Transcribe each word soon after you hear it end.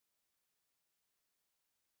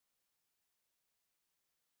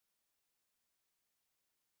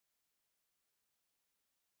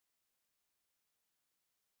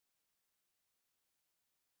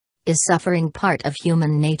Is suffering part of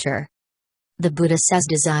human nature? The Buddha says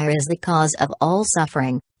desire is the cause of all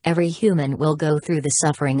suffering. Every human will go through the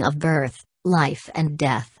suffering of birth, life and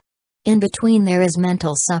death. In between there is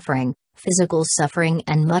mental suffering, physical suffering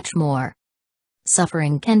and much more.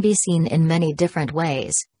 Suffering can be seen in many different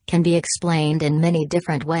ways, can be explained in many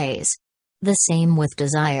different ways. The same with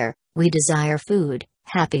desire. We desire food,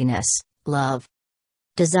 happiness, love.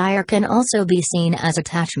 Desire can also be seen as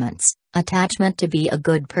attachments, attachment to be a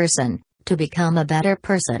good person, to become a better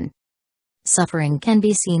person. Suffering can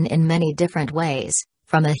be seen in many different ways,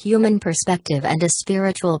 from a human perspective and a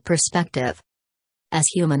spiritual perspective. As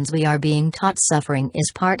humans we are being taught suffering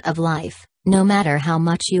is part of life. No matter how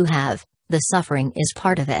much you have, the suffering is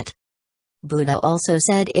part of it. Buddha also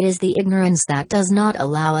said it is the ignorance that does not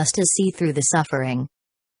allow us to see through the suffering.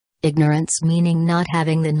 Ignorance meaning not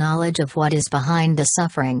having the knowledge of what is behind the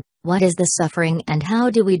suffering, what is the suffering and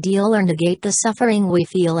how do we deal or negate the suffering we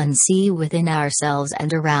feel and see within ourselves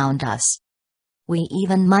and around us. We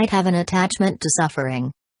even might have an attachment to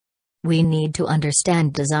suffering. We need to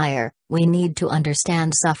understand desire, we need to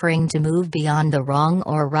understand suffering to move beyond the wrong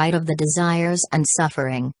or right of the desires and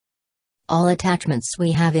suffering. All attachments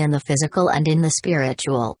we have in the physical and in the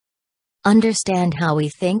spiritual. Understand how we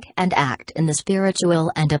think and act in the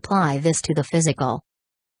spiritual and apply this to the physical.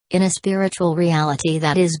 In a spiritual reality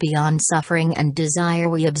that is beyond suffering and desire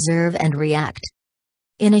we observe and react.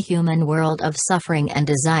 In a human world of suffering and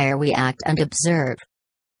desire we act and observe.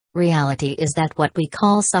 Reality is that what we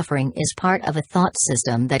call suffering is part of a thought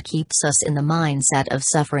system that keeps us in the mindset of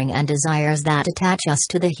suffering and desires that attach us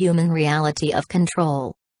to the human reality of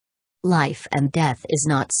control. Life and death is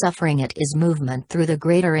not suffering, it is movement through the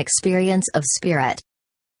greater experience of spirit.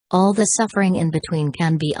 All the suffering in between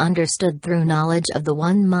can be understood through knowledge of the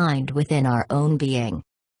one mind within our own being.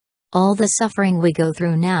 All the suffering we go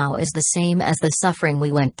through now is the same as the suffering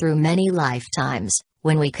we went through many lifetimes.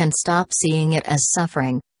 When we can stop seeing it as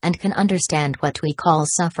suffering, and can understand what we call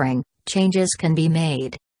suffering, changes can be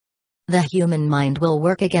made. The human mind will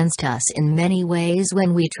work against us in many ways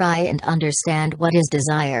when we try and understand what is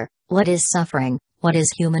desire, what is suffering, what is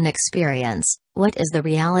human experience, what is the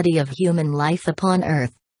reality of human life upon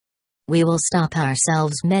earth. We will stop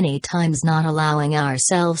ourselves many times not allowing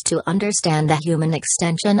ourselves to understand the human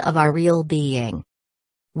extension of our real being.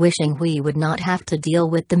 Wishing we would not have to deal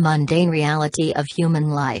with the mundane reality of human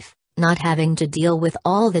life, not having to deal with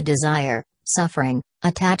all the desire, suffering,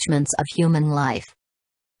 attachments of human life.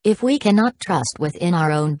 If we cannot trust within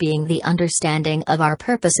our own being the understanding of our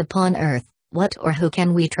purpose upon earth, what or who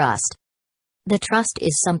can we trust? The trust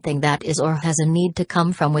is something that is or has a need to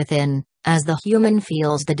come from within, as the human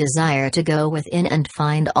feels the desire to go within and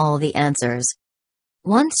find all the answers.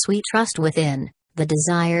 Once we trust within, the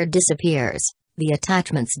desire disappears, the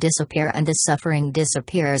attachments disappear and the suffering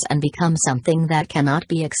disappears and becomes something that cannot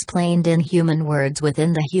be explained in human words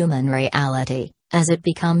within the human reality, as it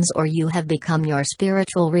becomes or you have become your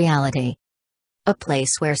spiritual reality. A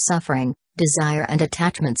place where suffering, desire and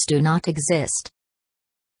attachments do not exist.